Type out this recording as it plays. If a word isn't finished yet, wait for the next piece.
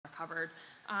recovered.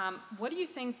 What do you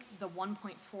think the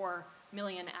 1.4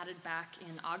 million added back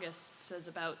in August says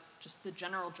about just the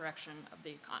general direction of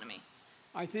the economy?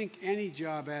 I think any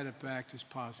job added back is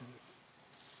positive.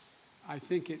 I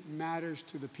think it matters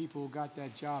to the people who got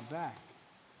that job back.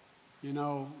 You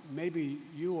know, maybe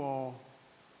you all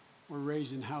were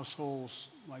raised in households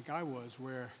like I was,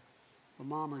 where the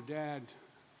mom or dad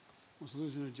was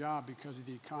losing a job because of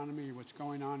the economy or what's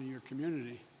going on in your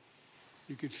community.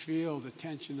 You could feel the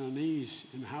tension, unease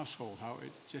in the household, how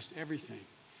it just everything,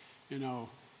 you know,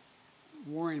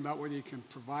 worrying about whether you can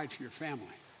provide for your family.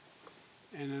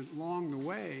 And along the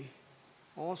way,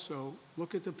 also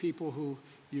look at the people who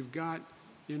you've got,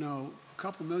 you know, a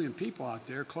couple million people out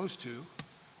there, close to,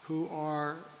 who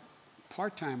are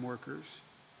part-time workers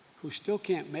who still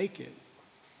can't make it,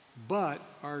 but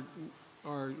are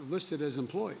listed as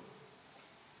employed.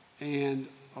 And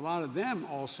a lot of them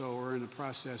also are in the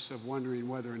process of wondering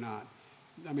whether or not,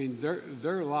 I mean, there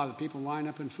are a lot of people lined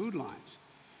up in food lines.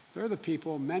 They're the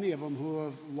people, many of them, who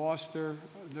have lost their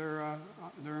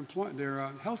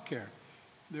health care,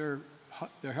 their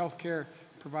health care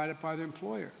provided by their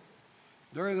employer.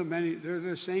 They're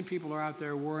the same people who are out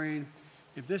there worrying,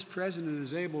 if this president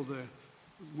is able to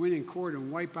win in court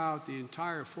and wipe out the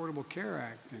entire Affordable Care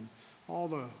Act and all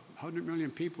the 100 million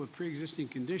people with pre-existing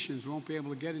conditions won't be able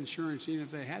to get insurance even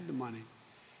if they had the money.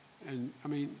 And I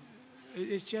mean,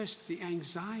 it's just the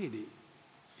anxiety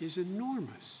is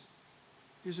enormous,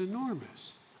 is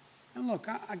enormous. And look,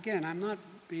 again, I'm not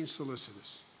being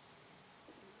solicitous.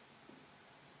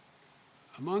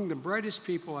 Among the brightest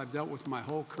people I've dealt with my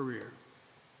whole career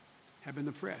have been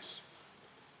the press.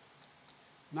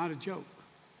 Not a joke.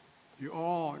 You're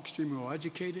all extremely well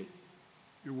educated,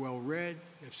 you're well read,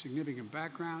 you have significant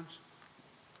backgrounds,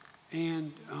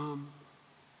 and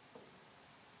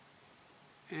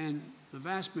the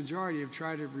vast majority have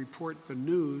tried to report the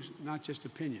news, not just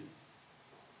opinion.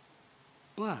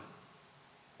 But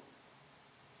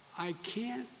I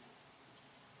can't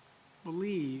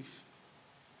believe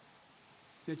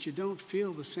that you don't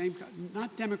feel the same,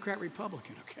 not Democrat,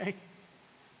 Republican, okay?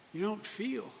 You don't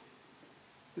feel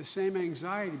the same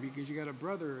anxiety because you got a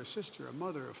brother or a sister, a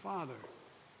mother, a father,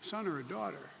 a son or a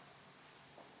daughter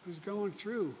who's going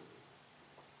through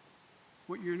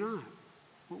what you're not,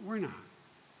 what we're not.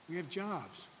 We have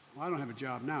jobs. Well, I don't have a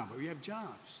job now, but we have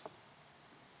jobs.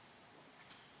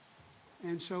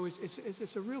 And so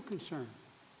it's a real concern.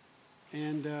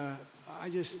 And I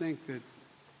just think that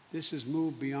this has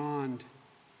moved beyond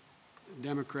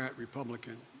Democrat,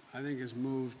 Republican. I think it's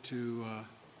moved to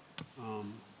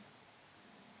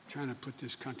trying to put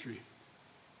this country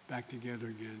back together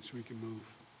again so we can move.